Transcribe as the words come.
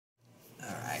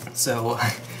So,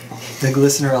 the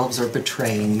Glistener Elves are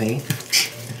betraying me.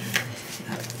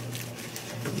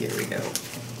 Here we go.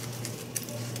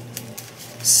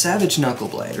 Savage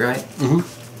Knuckleblade, right? Mm-hmm.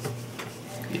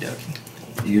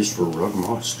 Okie-dokie. Used for rug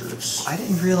monsters. I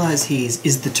didn't realize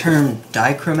is the term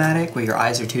dichromatic, where your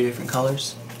eyes are two different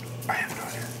colors? I have no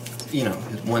idea. You know,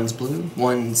 one's blue,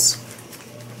 one's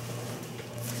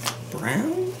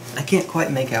brown? I can't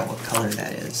quite make out what color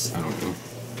that is. I don't know.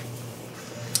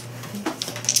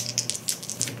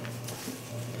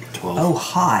 12. Oh,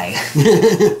 hi.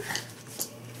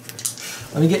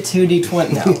 Let me get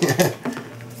 2d20 now.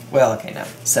 Well, okay, no.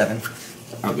 7.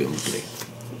 I'll be able to play.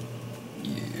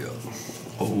 Yeah.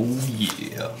 Oh,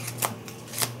 yeah.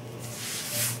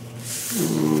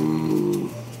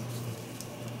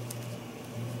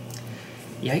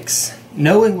 Yikes.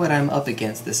 Knowing what I'm up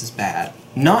against, this is bad.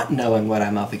 Not knowing what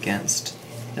I'm up against,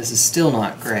 this is still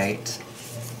not great.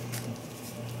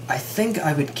 I think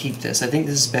I would keep this. I think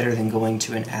this is better than going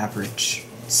to an average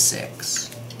 6.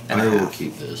 I will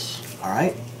keep this.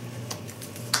 Alright.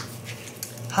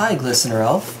 Hi, Glistener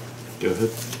Elf. Go ahead.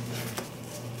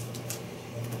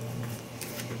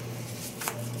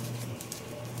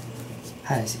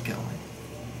 How's it going?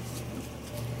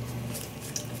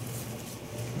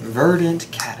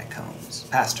 Verdant Catacombs.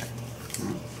 Pass turn.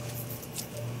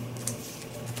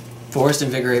 Forest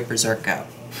Invigorate Berserk out.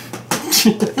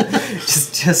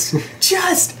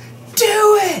 just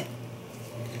do it!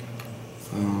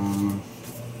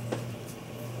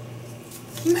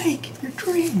 Make your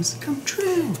dreams come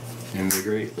true.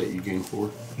 Invigorate, let you gain 4.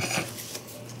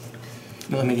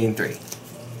 Let me gain 3.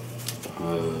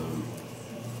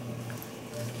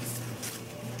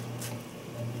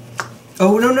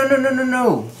 Oh,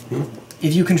 no.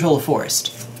 If you control a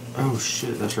forest. Oh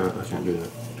shit, that's right, I can't do that.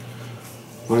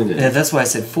 Why did Yeah, that's why I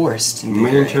said forest.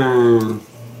 main turn,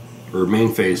 or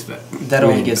main phase that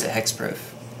only gives it hexproof.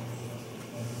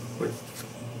 Wait.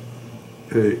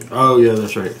 Pay. Oh yeah,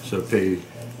 that's right. So pay.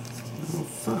 Oh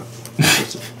fuck.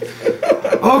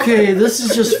 Okay, this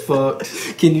is just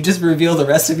fucked. Can you just reveal the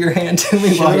rest of your hand to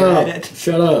me while you're at it?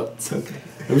 Shut up. It's okay.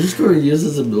 I'm just going to use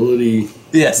this ability.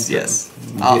 Yes.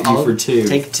 Get you for 2.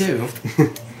 Take 2.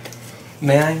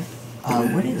 May I?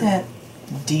 Where did that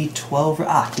D12?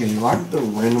 Ah, here you are. The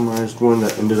randomized one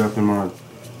that ended up in my.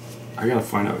 I gotta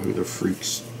find out who the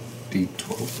freak's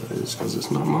D12 that is, because it's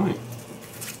not mine.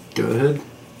 Go ahead.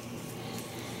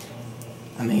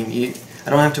 I mean, I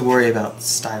don't have to worry about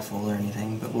stifle or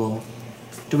anything, but we'll.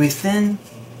 Do we thin?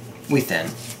 We thin.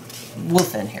 We'll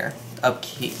thin here.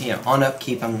 Upkeep, on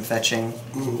upkeep I'm fetching,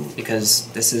 because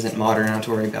this isn't modern, I don't have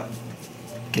to worry about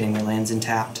getting my lands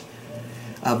intapped.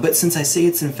 But since I see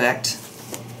it's infect,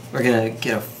 we're gonna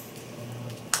get a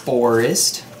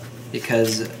forest,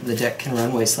 because the deck can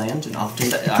run wasteland, and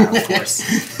often, of course.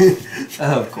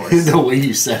 Of course. The way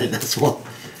you said it, that's what.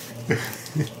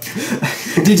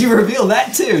 Did you reveal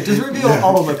that too? Just reveal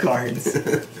all the cards.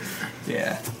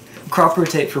 Yeah. Crop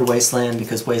rotate for wasteland,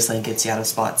 because wasteland gets you out of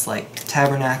spots like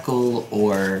Tabernacle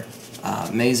or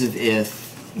Maze of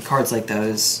Ith, cards like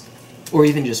those, or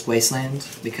even just wasteland,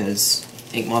 because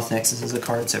Inkmoth Nexus is a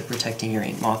card, so protecting your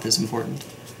Inkmoth is important.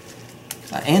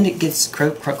 And it gets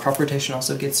crop rotation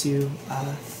also gets you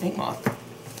Inkmoth.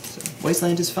 So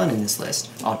wasteland is fun in this list.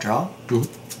 I'll draw.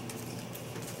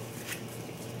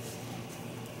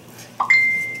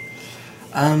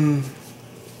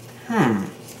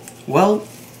 Well,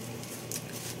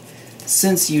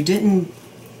 since you didn't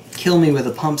kill me with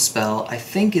a pump spell, I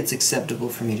think it's acceptable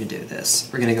for me to do this.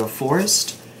 We're gonna go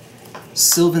Forest,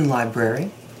 Sylvan Library,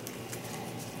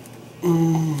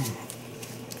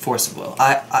 Force of Will.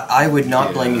 I would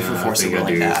not blame you for Force of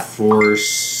Willing that.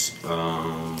 Force,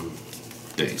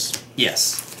 Days.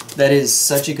 Yes. That is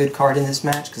such a good card in this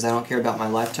match, because I don't care about my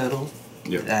life total,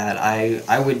 that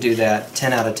I would do that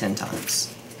 10 out of 10 times.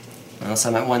 Unless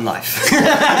I'm at 1 life.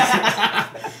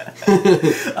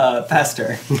 Pass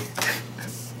turn.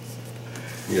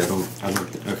 Yeah, I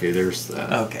don't, okay, there's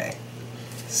that. Okay.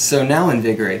 So now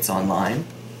Invigorate's online.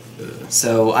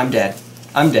 So I'm dead.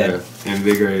 I'm dead. Yeah.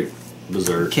 Invigorate,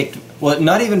 Berserk. Kicked. Well,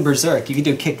 not even Berserk. You could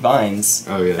do Kicked Vines.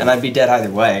 Oh, yeah. And I'd be dead either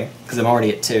way, because I'm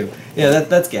already at 2. Yeah,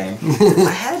 that's game.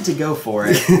 I had to go for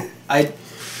it. I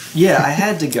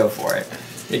had to go for it.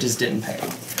 It just didn't pay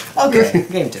off. Okay,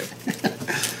 game 2.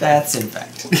 That's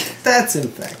Infect. That's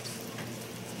Infect.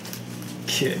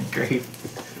 Good grief.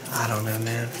 I don't know,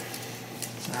 man.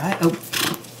 Alright, oh.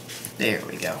 There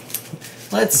we go.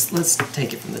 Let's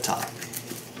take it from the top.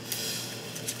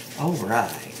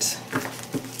 Alright.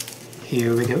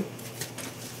 Here we go.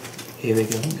 Here we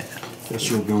go now. That's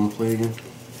your gun play again?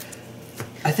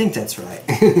 I think that's right.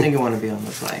 I think I want to be on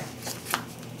the play.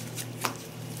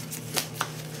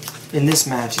 In this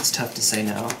match, it's tough to say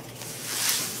no.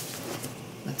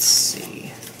 Let's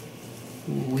see.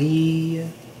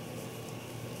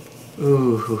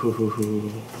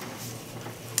 Ooh.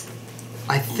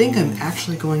 I think I'm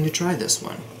actually going to try this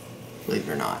one, believe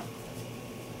it or not.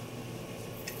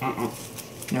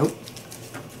 Nope.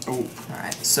 Oh.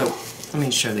 Alright, so let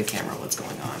me show the camera what's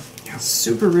going on. Yeah.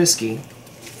 Super risky.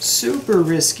 Super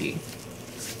risky.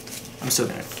 I'm still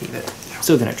gonna keep it.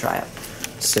 Still gonna try it.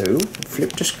 So,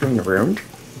 flip the screen around.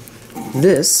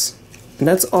 This, and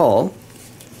that's all,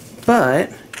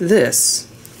 but this,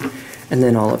 and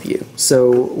then all of you. So,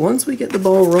 once we get the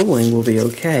ball rolling, we'll be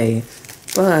okay,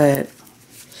 but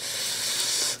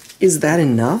is that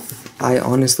enough? I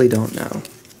honestly don't know.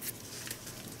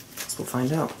 So we'll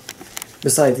find out.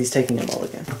 Besides, he's taking a ball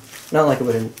again. Not like I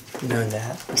would have known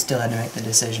that. I still had to make the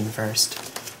decision first.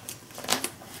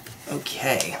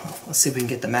 Okay, let's see if we can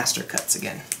get the master cuts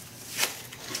again.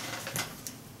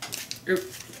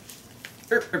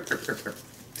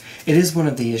 It is one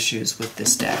of the issues with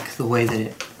this deck, the way that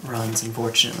it runs,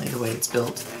 unfortunately, the way it's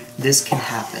built. This can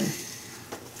happen.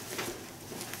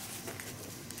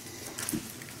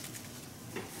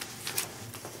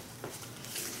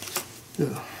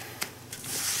 Ooh.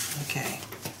 Okay.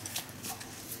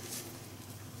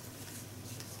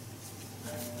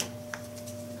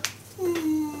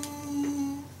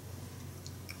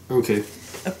 Okay.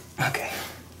 Okay.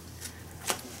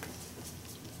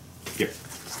 Yep.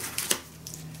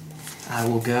 I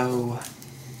will go...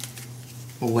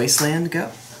 Will Wasteland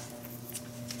go?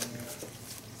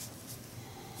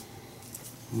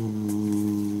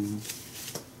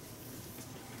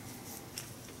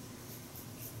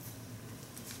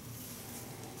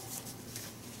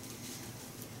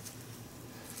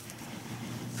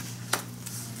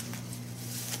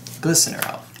 Glistener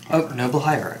Elf. Oh, Noble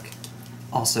Hierarch.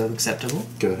 Also acceptable.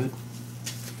 Go ahead.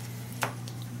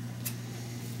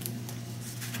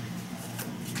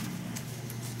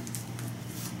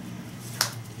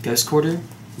 Ghost Quarter.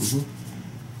 Mm-hmm.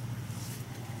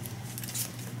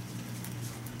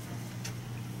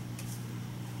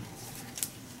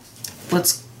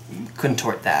 Let's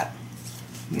contort that.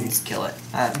 Let's kill it.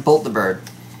 Bolt the bird.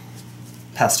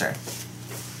 Pester.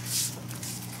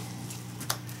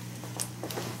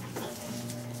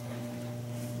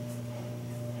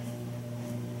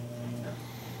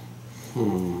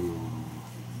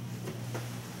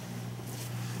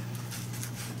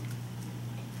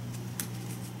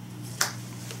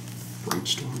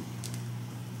 Brainstorm.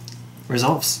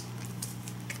 Resolves.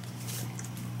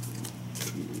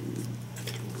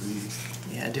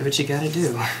 Yeah, do what you gotta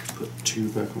do. Put 2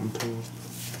 back on top.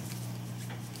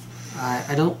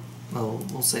 I don't... Well,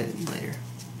 we'll say it later.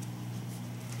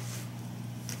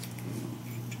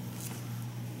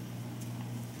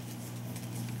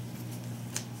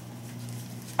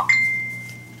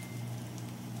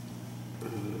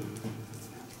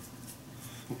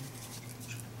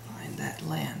 Find that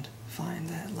land. Find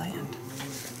that land.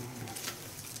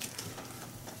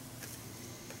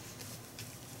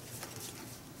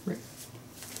 Right.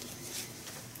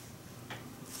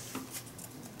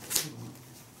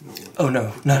 Oh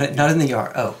no, not in the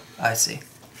yard. Oh, I see.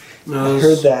 No, I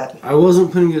heard that. I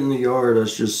wasn't putting it in the yard, I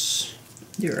was just...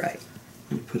 You're right.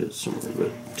 I put it somewhere,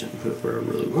 but didn't put it where I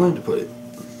really wanted to put it.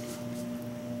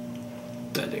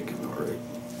 That didn't come out right.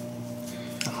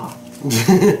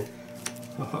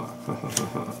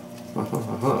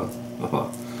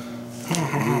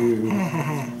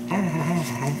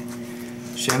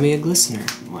 Show me a Glistener.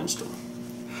 Mindstone.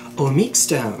 Oh, a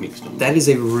Meekstone. Meekstone. That is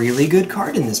a really good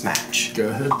card in this match. Go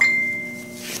ahead.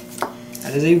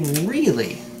 That is a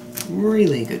really,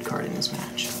 really good card in this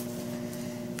match.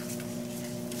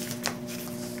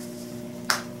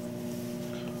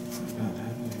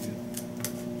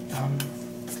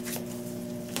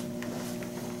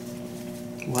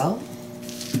 Well,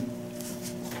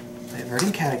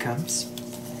 Diverting Catacombs.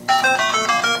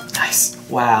 Nice.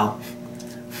 Wow.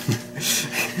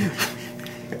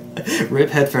 Rip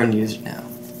headphone user now.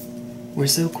 We're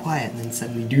so quiet, and then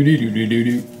suddenly doo doo doo doo doo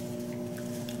doo.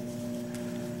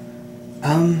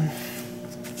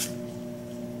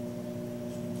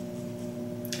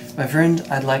 My friend,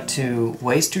 I'd like to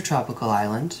waste your tropical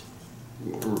island.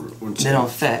 Then I'll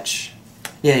fetch.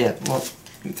 Yeah. Well,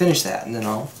 finish that, and then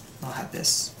I'll have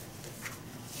this.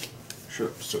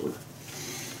 Sure. So.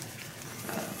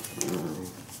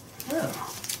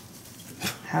 Oh.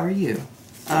 How are you?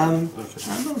 I'm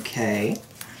okay.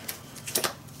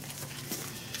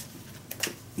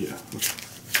 Yeah.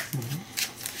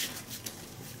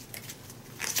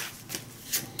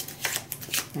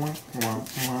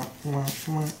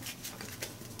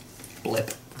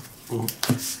 Blip.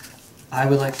 I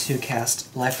would like to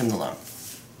cast Life from the Loam.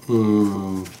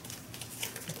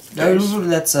 No,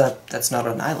 that's not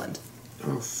an island.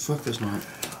 Oh, fuck, that's not.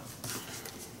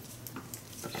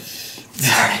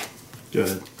 Sorry. Go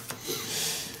ahead.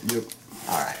 Yep.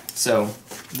 Alright, so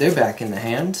they're back in the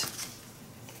hand.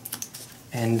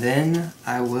 And then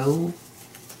I will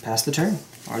pass the turn.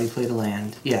 Already played a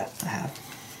land. Yeah, I have.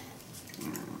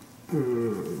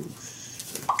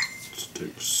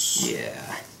 Sticks.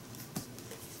 Yeah.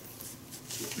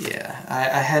 Yeah,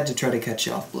 I had to try to cut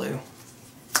you off, Blue.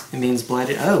 It means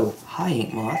blighted. Oh, hi,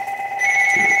 Ink Moth.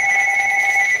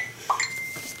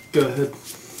 Go ahead.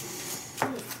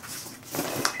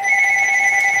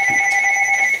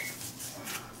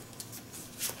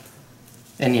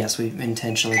 And yes, we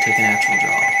intentionally took a natural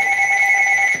draw.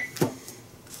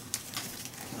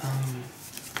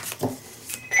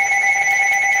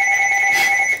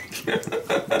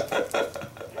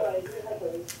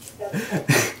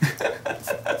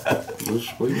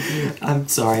 I'm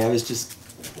sorry, I was just...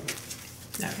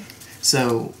 No.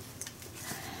 So,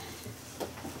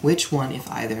 which one, if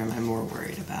either, am I more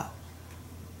worried about?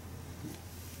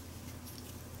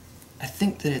 I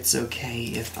think that it's okay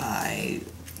if I...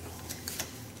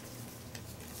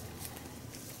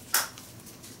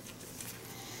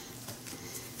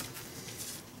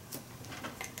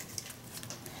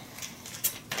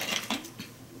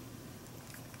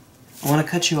 I want to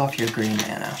cut you off your green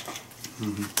mana.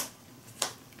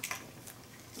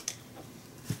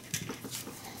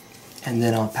 And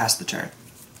then I'll pass the turn.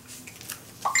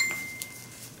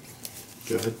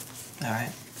 Go ahead.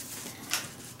 Alright.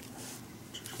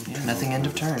 Yeah, nothing end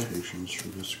of turn. For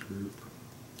this group.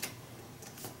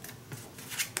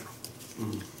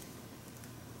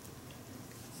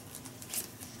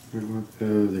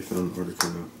 Oh, they found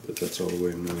Articuno, but that's all the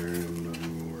way in there, and I'm not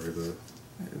even gonna worry about it.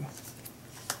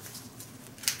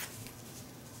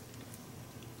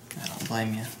 I don't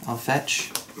blame you. I'll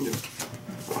fetch. Yep.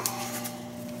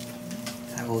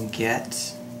 I will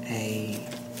get a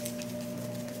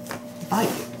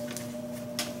bite.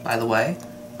 By the way,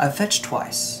 I've fetched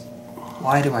twice.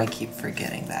 Why do I keep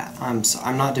forgetting that? I'm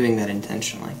not doing that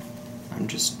intentionally. I'm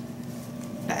just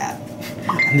bad.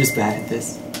 I'm just bad at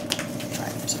this.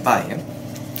 Alright, so bite you.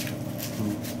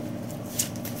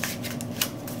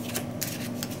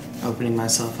 Opening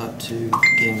myself up to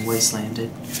getting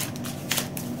wastelanded.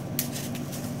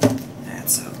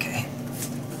 That's okay.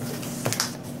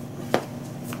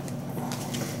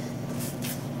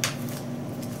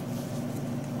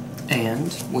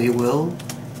 And we will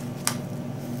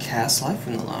cast Life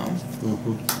from the Loam.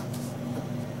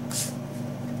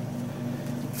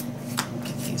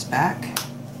 Get these back.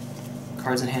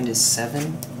 Cards in hand is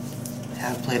 7.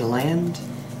 Have played a land.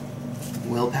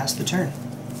 Will pass the turn.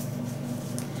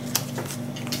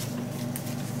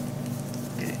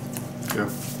 Okay. Yeah.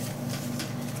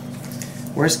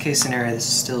 Worst case scenario, this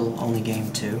is still only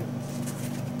game 2.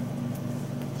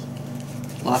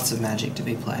 Lots of Magic to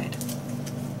be played.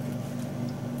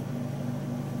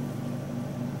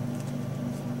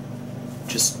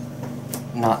 Just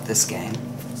not this game.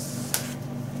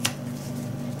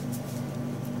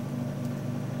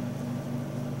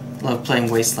 Love playing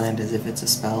Wasteland as if it's a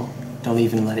spell. Don't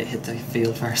even let it hit the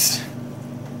field first.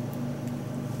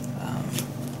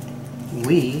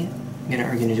 We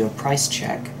are gonna do a price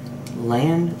check.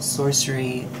 Land,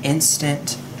 sorcery,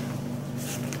 instant,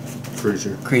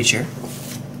 creature.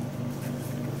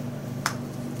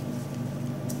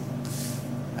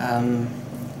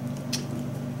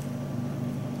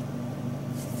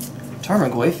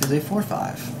 Tarmogoyf is a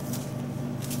 4/5.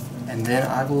 And then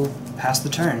I will pass the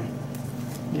turn.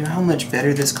 You know how much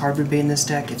better this card would be in this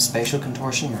deck if Spatial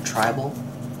Contortion were tribal?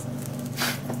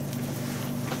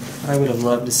 I would have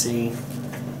loved to see.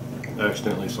 I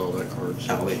accidentally saw that card,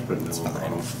 so it's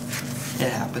fine.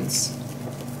 It happens.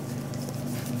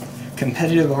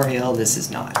 Competitive REL, this is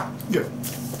not. Go.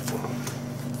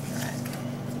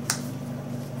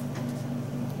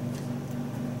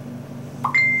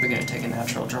 We're going to take a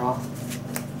natural draw.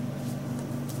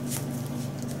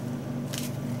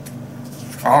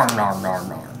 Arm.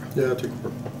 Yeah, I'll take a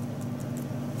purple.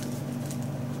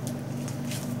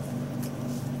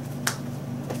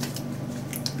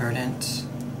 Verdant.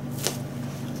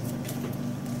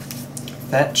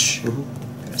 Fetch. Go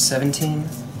to 17.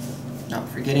 Not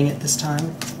forgetting it this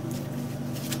time.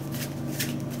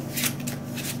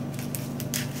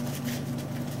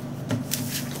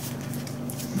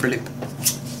 Bloop.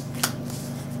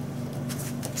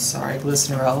 Sorry,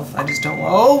 Glistener Elf. I just don't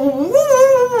want. Oh!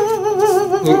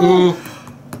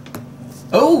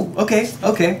 Oh, okay.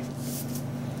 Okay.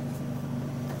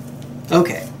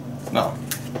 Well,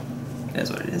 it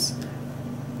is what it is.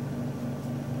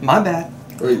 My bad.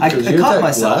 Wait, I you caught attacked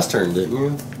myself. last turn, didn't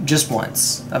you? Just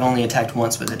once. I've only attacked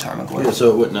once with the Tarmogoyf. Yeah, so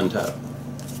it wouldn't untap.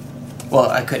 Well,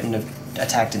 I couldn't have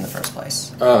attacked in the first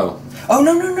place. Oh. Oh,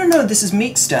 no. This is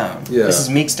Meekstone. Yeah. This is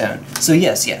Meekstone. So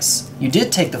yes. You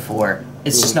did take the 4.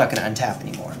 It's just not going to untap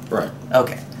anymore. Right.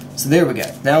 Okay. So there we go.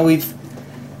 Now we've...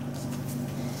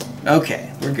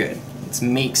 Okay, we're good. It's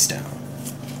Meekstone.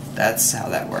 That's how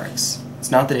that works. It's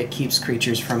not that it keeps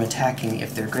creatures from attacking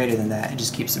if they're greater than that, it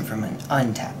just keeps them from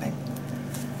untapping.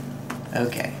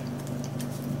 Okay.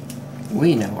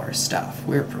 We know our stuff.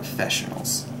 We're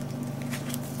professionals.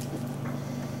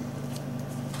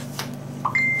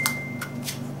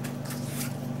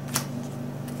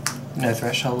 No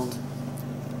threshold.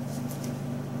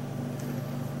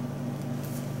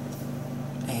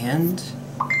 And...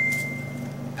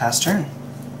 pass turn.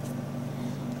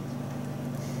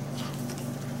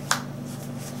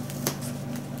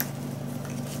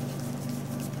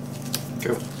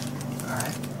 Go.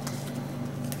 Alright.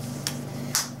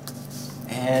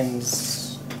 And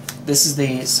this is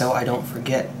the so I don't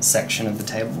forget section of the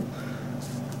table.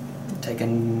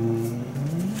 Taking...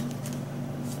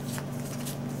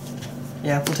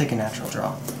 Yeah, we'll take a natural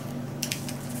draw.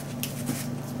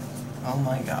 Oh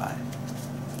my god.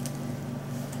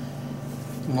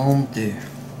 Mon Dieu.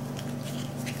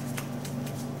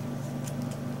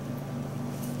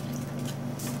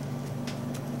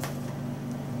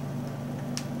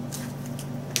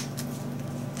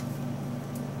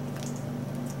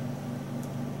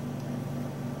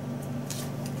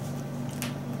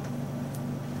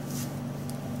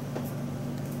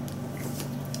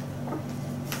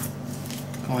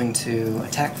 Going to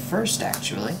attack first,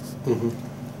 actually. Mm-hmm.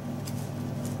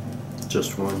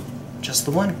 Just one. Just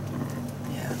the one.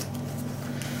 Yeah.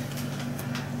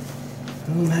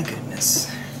 Oh my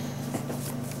goodness.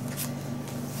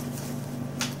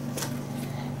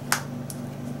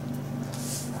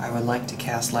 I would like to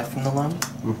cast Life from the Loam.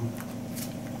 Mm-hmm.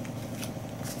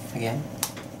 Again.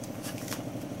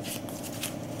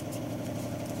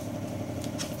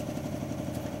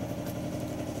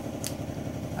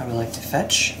 I would like to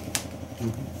fetch.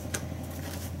 Mm-hmm.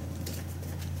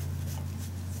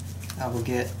 I will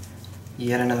get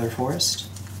yet another forest,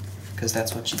 because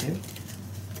that's what you do.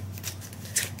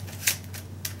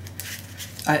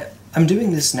 I'm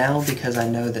doing this now because I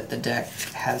know that the deck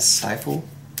has Stifle,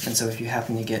 and so if you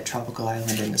happen to get Tropical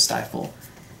Island into Stifle,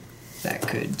 that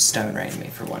could Stone Rain me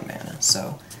for 1 mana.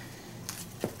 So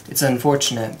it's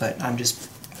unfortunate, but I'm just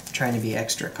trying to be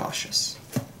extra cautious.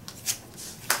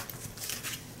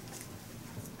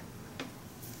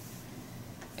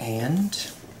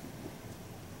 And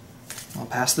I'll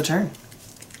pass the turn.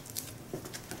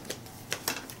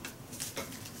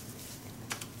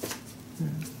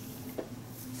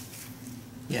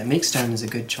 Yeah, Meekstone is a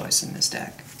good choice in this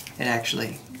deck. It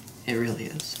really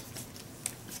is.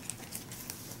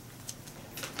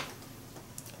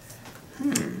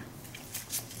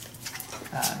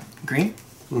 Green?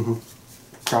 Mm-hmm.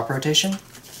 Crop rotation?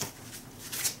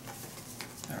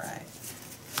 Alright.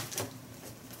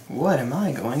 What am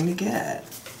I going to get?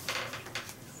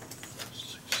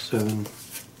 7.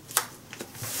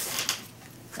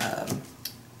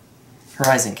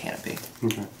 Horizon Canopy.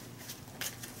 Okay.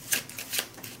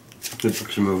 It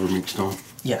puts him over Meekstone.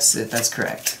 Yes, that's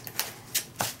correct.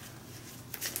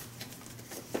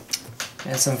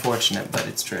 It's unfortunate, but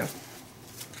it's true.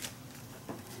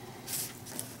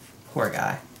 Poor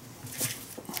guy.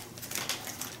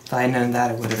 If I had known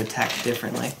that, I would have attacked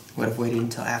differently. Would have waited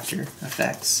until after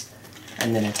effects,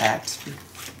 and then attacked.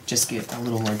 Just get a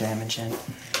little more damage in.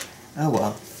 Oh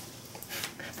well.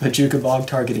 Bajuka Bog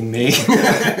targeting me.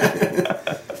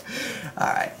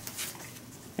 Alright.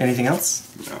 Anything else?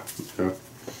 No. Okay.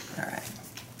 Alright.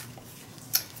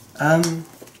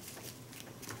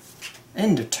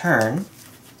 End of turn.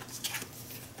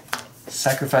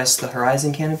 Sacrifice the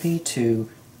Horizon Canopy to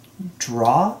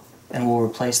draw, and we'll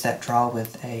replace that draw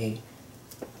with a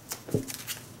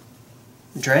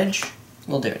dredge.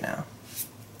 We'll do it now.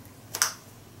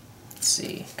 Let's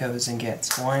see. Goes and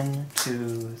gets 1,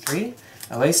 2, 3.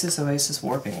 Oasis, Oasis,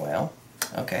 Warping Whale.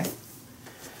 Okay.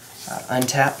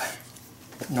 Untap.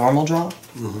 Normal draw.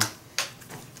 Mm-hmm.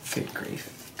 Good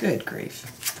grief. Good grief.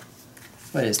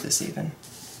 What is this even?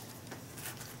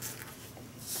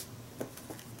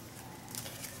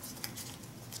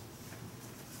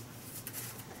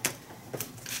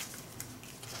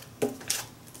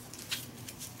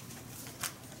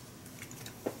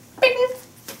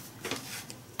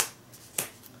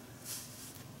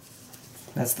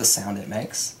 That's the sound it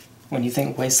makes. When you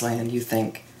think Wasteland, you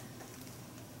think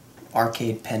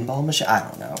arcade pinball machine? I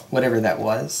don't know. Whatever that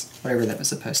was. Whatever that was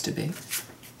supposed to be.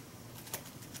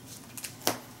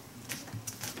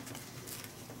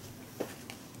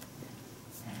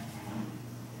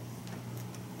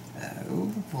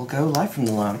 we'll go Life from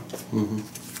the Loam.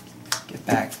 Get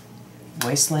back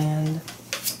Wasteland,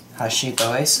 Hashep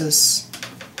Oasis,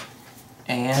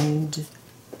 and...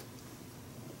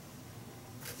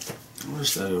 What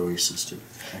does that Oasis do?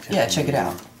 Yeah, check it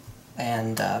out.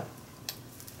 And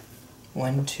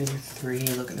 1, 2, 3,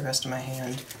 look at the rest of my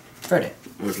hand. Verde.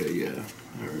 Okay, yeah,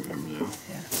 I remember now.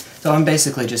 Yeah. So I'm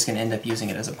basically just going to end up using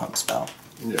it as a pump spell.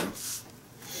 Yeah.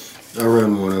 I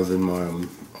ran one of in my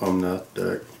Omnath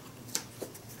deck.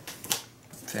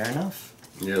 Fair enough.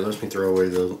 Yeah, it lets me throw away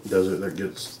the desert that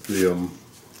gets the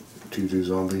 2/2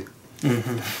 zombie.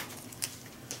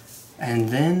 And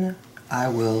then I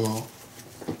will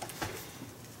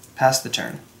pass the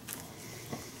turn.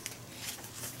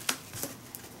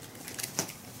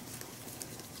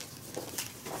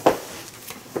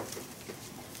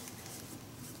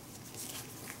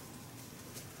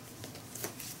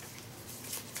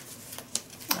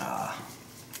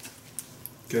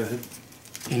 Go ahead.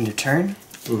 End your turn.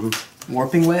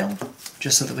 Warping Whale,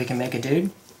 just so that we can make a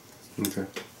dude. Okay.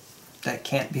 That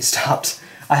can't be stopped.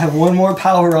 I have one more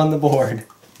power on the board.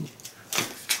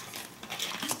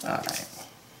 Alright.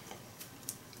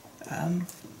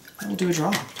 I'll do a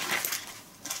draw.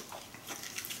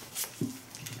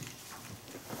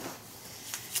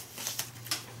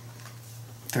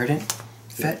 Verdant,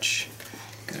 fetch,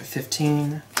 go to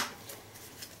 15.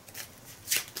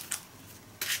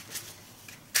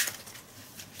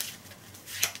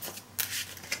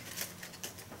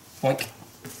 Boink.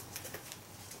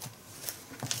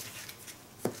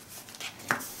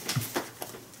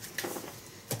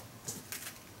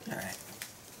 Alright.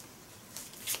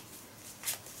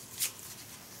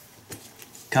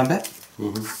 Combat?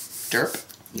 Derp?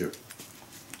 Yep.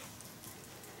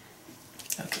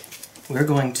 Okay. We're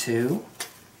going to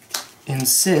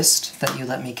insist that you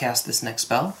let me cast this next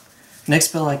spell. Next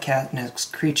spell I cast,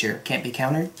 next creature can't be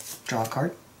countered. Draw a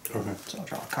card. Okay. So I'll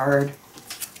draw a card.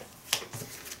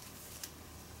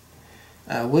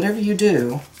 Whatever you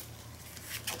do,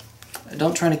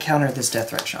 don't try to counter this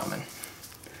Deathrite Shaman.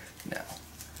 No.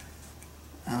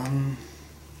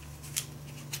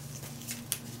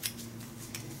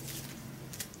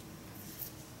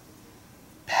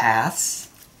 Pass.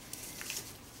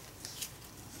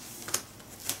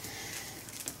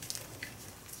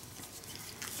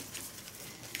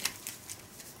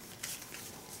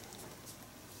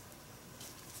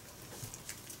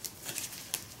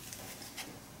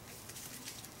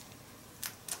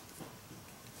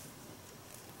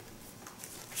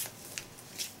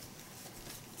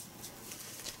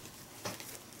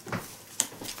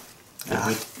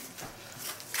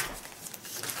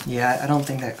 Yeah, I don't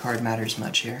think that card matters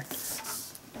much here.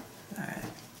 Alright.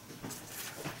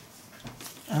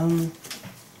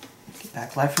 Get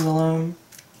back Life from the Loam.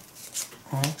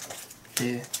 1,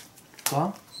 2,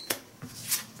 3.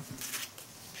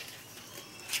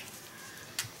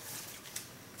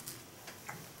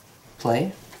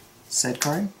 Play said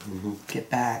card. Get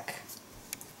back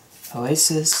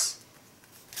Oasis,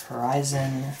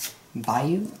 Horizon,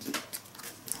 Bayou.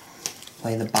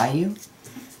 Play the Bayou.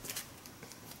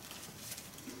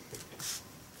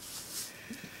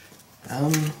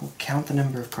 We'll count the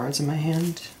number of cards in my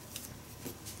hand.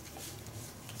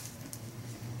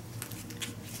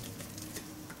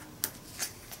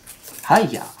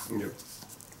 Hiya! Yep.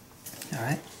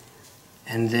 Alright.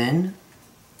 And then,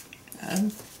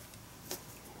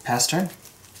 pass turn.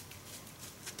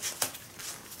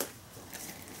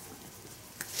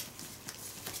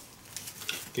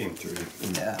 Game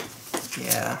 3. Yeah.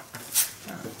 Yeah.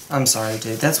 I'm sorry,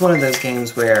 dude. That's one of those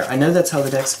games where I know that's how the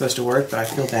deck's supposed to work, but I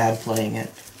feel bad playing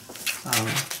it.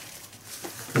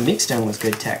 The Meekstone was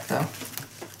good tech, though.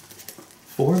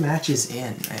 4 matches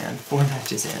in, man. 4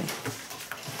 matches in.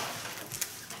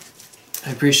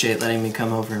 I appreciate letting me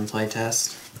come over and play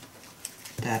test.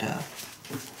 That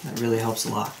really helps a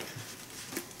lot.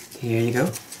 Here you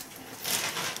go.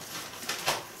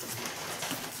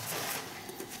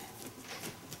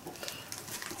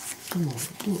 Come on,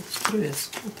 2, 3,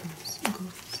 4,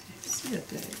 5, 6,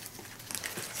 7.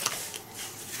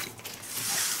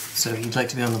 So you'd like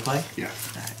to be on the play? Yeah.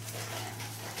 Alright.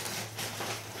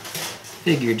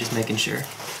 Figured, just making sure.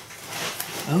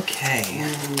 Okay.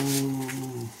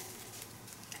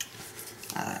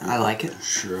 I like it.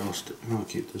 Sure, I'll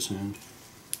keep this in.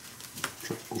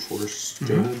 Tropical Force.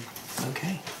 Go ahead.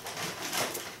 Okay.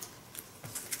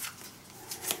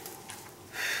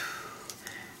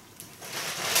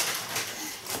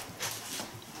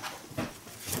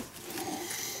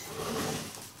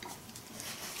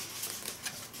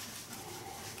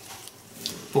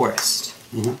 Forest.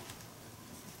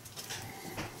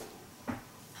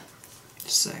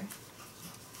 Just a sec.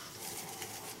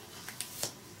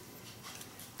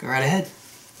 right ahead.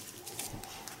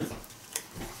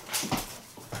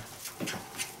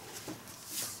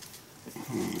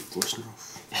 Glistener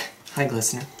Elf. Hi,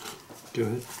 Glistener. Go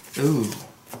ahead. Ooh.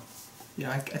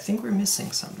 Yeah, I think we're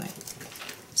missing something.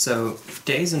 So,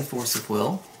 Daze and Force of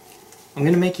Will. I'm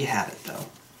gonna make you have it, though.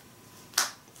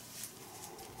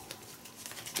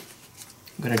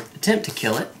 I'm gonna attempt to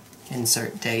kill it.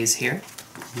 Insert Daze here.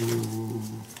 Ooh.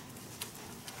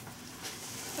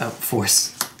 Oh,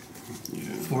 Force.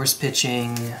 Yeah. Force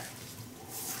pitching.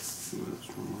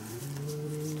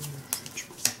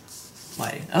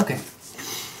 Lighting. Okay.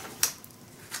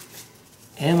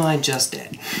 Am I just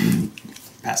dead?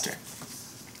 Pass turn.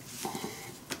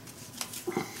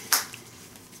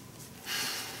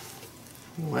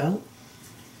 Well.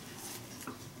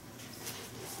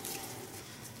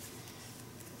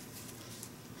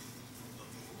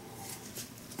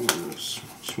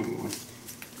 Swing one.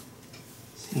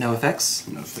 No effects?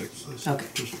 No effects. Okay.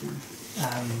 Just one.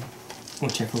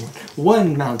 Whichever one.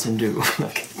 One Mountain Dew.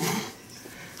 Okay.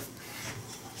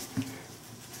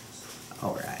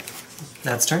 Alright.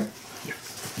 That's turn? Yeah.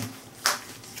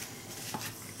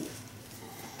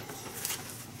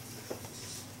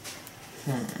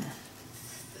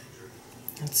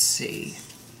 Let's see.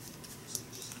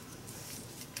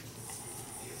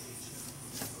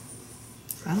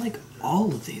 I like all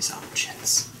of these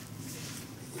options.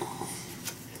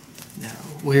 No.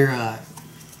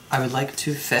 I would like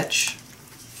to fetch.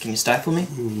 Can you stifle me?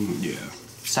 Yeah.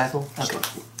 Stifle? Okay.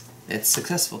 Stifle. It's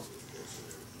successful.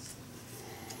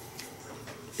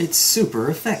 It's super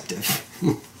effective.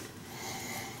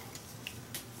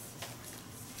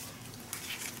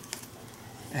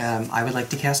 I would like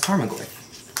to cast Tarmogoyf.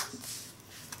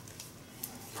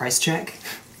 Price check.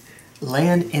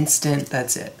 Land instant,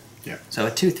 that's it. Yeah. So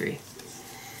a 2/3.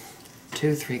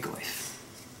 2/3 Goyf.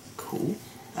 Cool.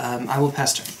 I will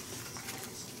pass turn.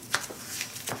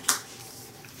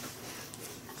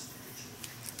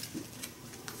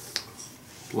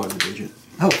 Blood agent.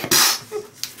 Oh.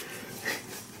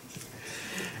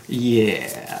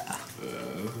 Yeah.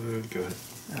 Go ahead.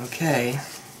 Okay.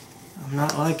 I'm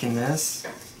not liking this.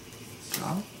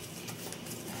 Draw.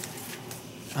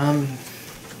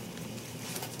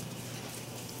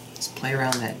 Let's play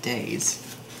around that Daze.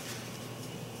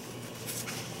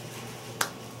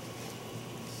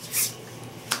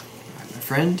 Alright, my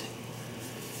friend.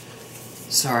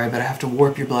 Sorry, but I have to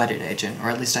warp your Blighted Agent, or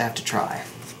at least I have to try.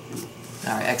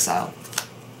 Alright, exile.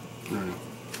 No.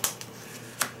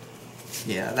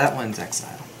 Yeah, that one's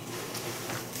exile.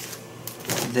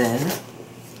 Then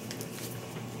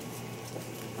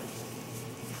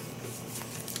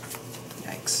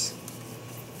yikes.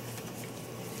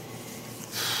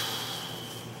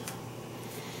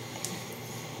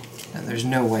 No, there's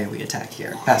no way we attack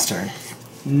here. Pass turn.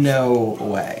 No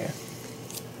way.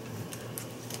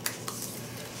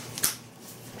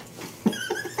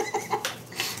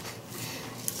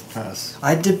 Pass.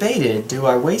 I debated, do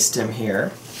I waste him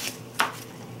here?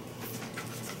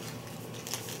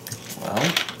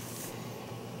 Well,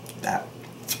 that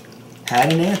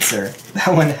had an answer.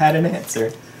 That one had an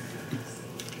answer.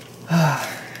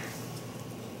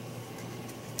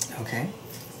 Okay.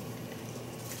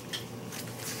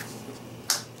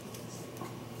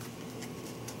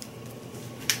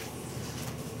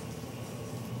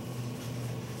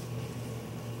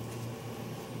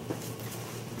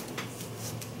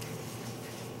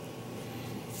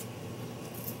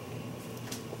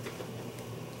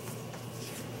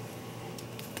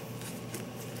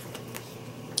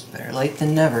 Better late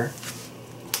than never.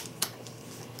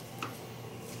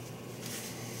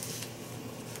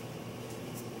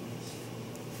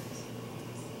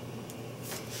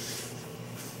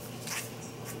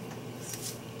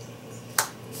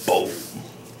 Boom.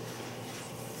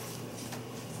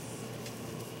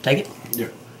 Take it? Yeah.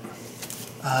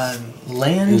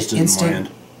 Land instant. Land.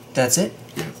 That's it?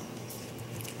 Yeah.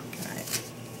 Alright.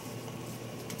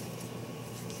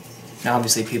 Now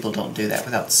obviously people don't do that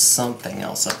without something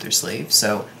else up their sleeve,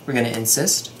 so we're going to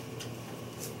insist.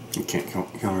 You can't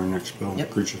counter next spell.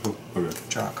 Yep. Creature spell. Okay.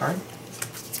 Draw a card.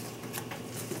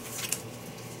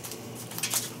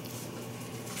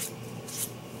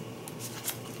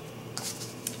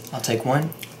 I'll take one.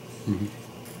 Mm-hmm.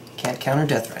 Can't counter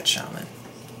Deathrite Shaman.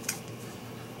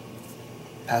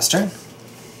 Pass turn.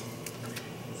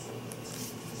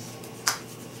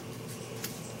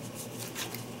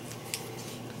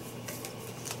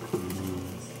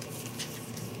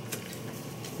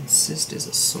 Insist is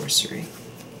a sorcery.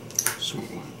 Swing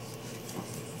one.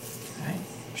 Alright.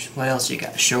 What else you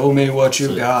got? Show me what you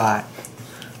So- got.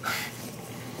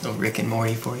 Little Rick and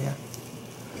Morty for you.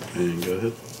 And go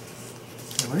ahead.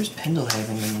 Yeah, where's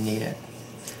Pendlehaven when you need it?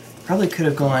 Probably could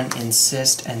have gone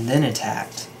Insist and then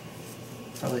attacked.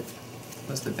 Probably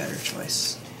was the better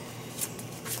choice.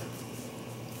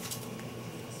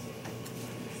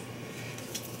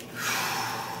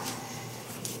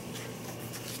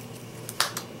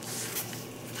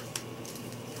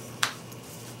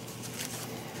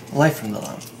 Life from the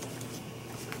Loam.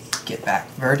 Get back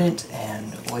Verdant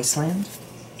and Wasteland.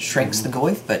 Shrinks the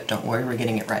Goyf, but don't worry, we're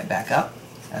getting it right back up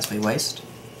as we waste.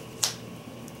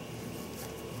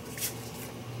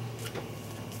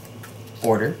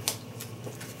 Order.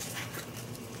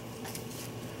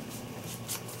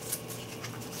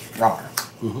 Rar.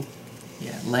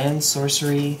 Yeah, land,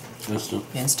 sorcery,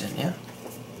 instant, yeah.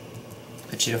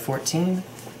 Put you to 14,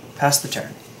 pass the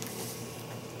turn.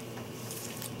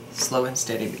 Slow and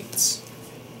steady beats.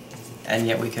 And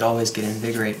yet we could always get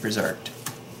Invigorate Berserked.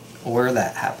 Or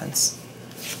that happens.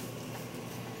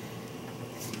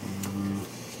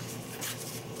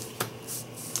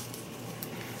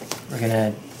 We're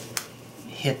gonna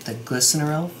hit the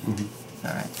Glistener Elf.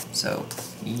 Alright, so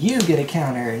you get a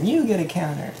counter and you get a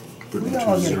counter. We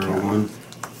all get a counter. 1.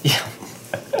 Yeah.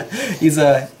 he's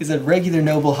a regular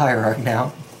noble hierarch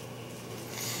now.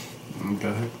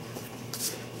 Okay.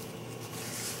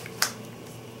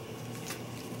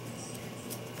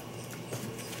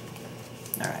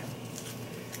 Alright.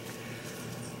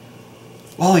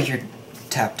 While you're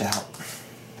tapped out,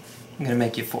 I'm gonna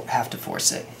make you have to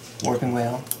force it. Warping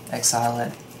Whale, exile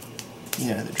it.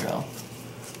 You know the drill.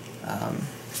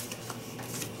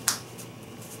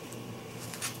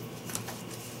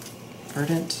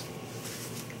 Verdant.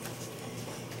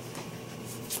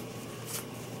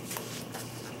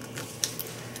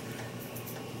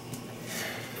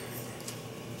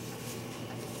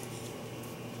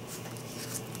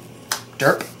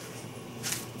 Derp.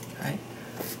 Alright.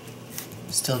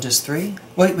 Still just 3?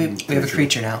 Wait, we have a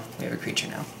creature now. We have a creature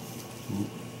now.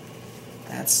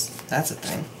 That's a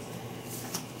thing.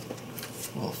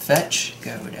 We'll fetch,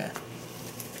 go to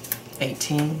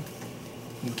 18,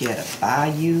 get a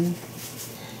Bayou.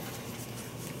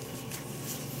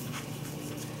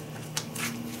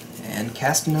 And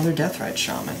cast another Deathrite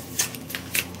Shaman.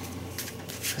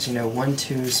 Because you know,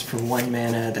 1/2s for 1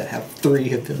 mana that have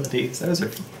 3 abilities. Those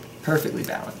are perfectly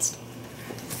balanced.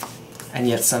 And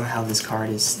yet somehow this card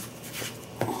is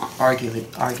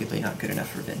arguably not good enough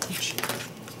for Vintage.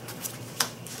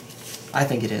 I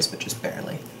think it is, but just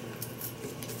barely.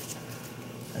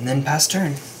 And then pass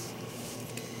turn.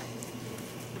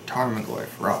 Tarmogoyf,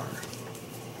 Rar.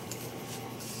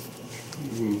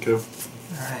 Okay.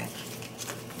 Alright.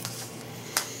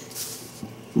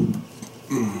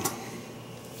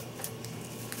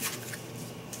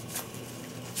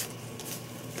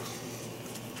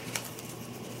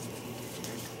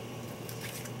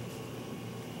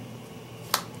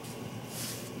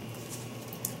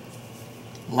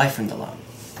 Life from the Loam.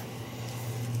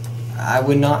 I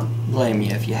would not blame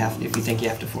you if you think you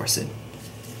have to force it.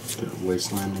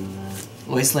 Wasteland in there.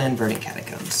 Wasteland, Verdant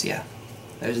Catacombs, yeah.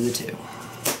 Those are the 2.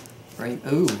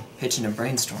 Ooh, pitching a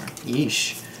Brainstorm.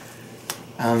 Yeesh.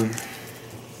 Well,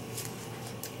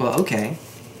 okay.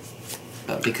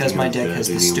 But because my deck has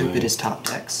the stupidest top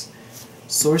decks.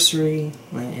 Sorcery,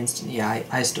 land instant. Yeah,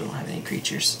 I still don't have any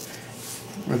creatures.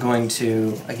 We're going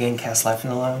to, again, cast Life from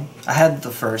the Loam. I had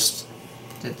the first,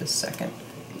 did the second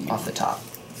off the top.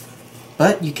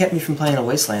 But you kept me from playing a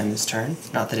Wasteland this turn.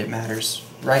 Not that it matters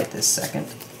right this second.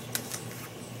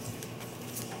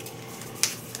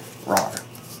 Rar.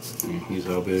 He's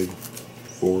how big?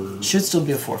 4? Should still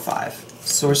be a 4/5.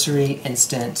 Sorcery,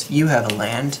 instant. You have a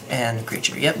land and a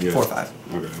creature. Yep, yeah. 4/5.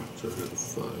 Okay, so I have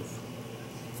 5.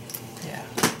 Yeah.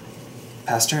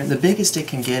 Pass turn. The biggest it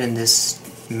can get in this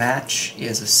match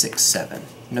is a 6/7.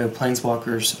 No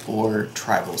planeswalkers or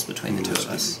tribals between the 2 of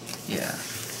us. Yeah.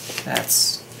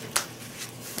 That's...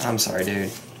 I'm sorry,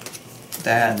 dude.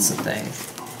 That's the thing.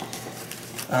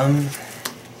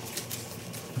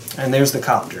 And there's the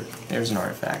Copter. There's an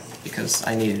artifact, because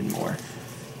I needed more.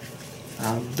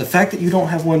 The fact that you don't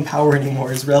have 1 power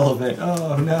anymore is relevant.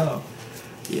 Oh, no.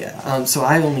 Yeah, so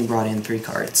I only brought in 3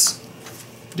 cards.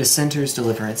 Dissenter's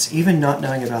Deliverance. Even not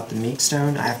knowing about the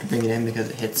Meekstone, I have to bring it in because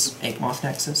it hits Inkmoth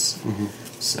Nexus.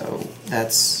 So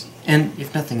that's... And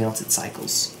if nothing else, it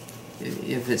cycles.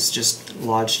 If it's just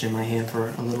lodged in my hand for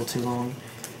a little too long.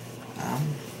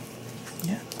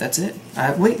 Yeah, that's it.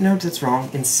 Wait, no, that's wrong.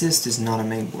 Insist is not a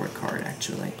main board card,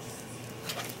 actually.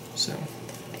 So,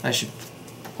 I should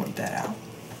point that out.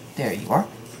 There you are.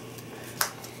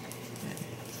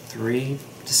 3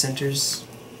 Dissenter's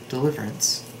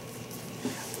Deliverance.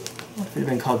 What if it had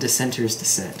been called Dissenter's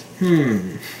Descent?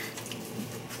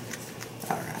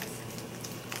 Alright.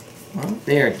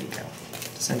 There you go.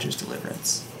 Dissenter's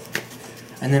Deliverance.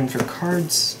 And then for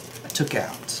cards, I took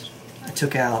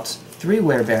out 3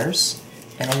 Werebears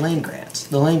and a Land Grant.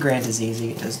 The Land Grant is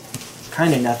easy. It does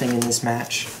kind of nothing in this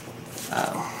match.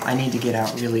 I need to get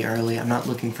out really early. I'm not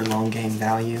looking for long game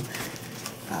value.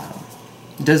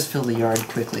 It does fill the yard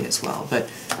quickly as well, but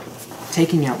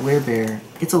taking out Werebear,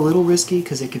 it's a little risky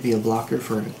because it could be a blocker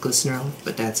for a Glistener Elf,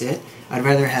 but that's it. I'd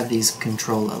rather have these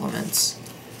control elements.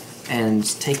 And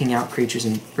taking out creatures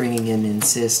and bringing in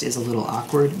Insist is a little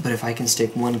awkward, but if I can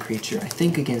stick one creature, I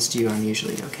think against you I'm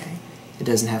usually okay. It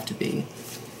doesn't have to be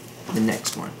the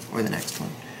next one, or the next one.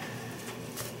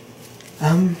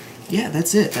 Yeah,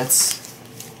 that's it.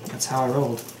 That's how I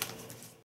rolled.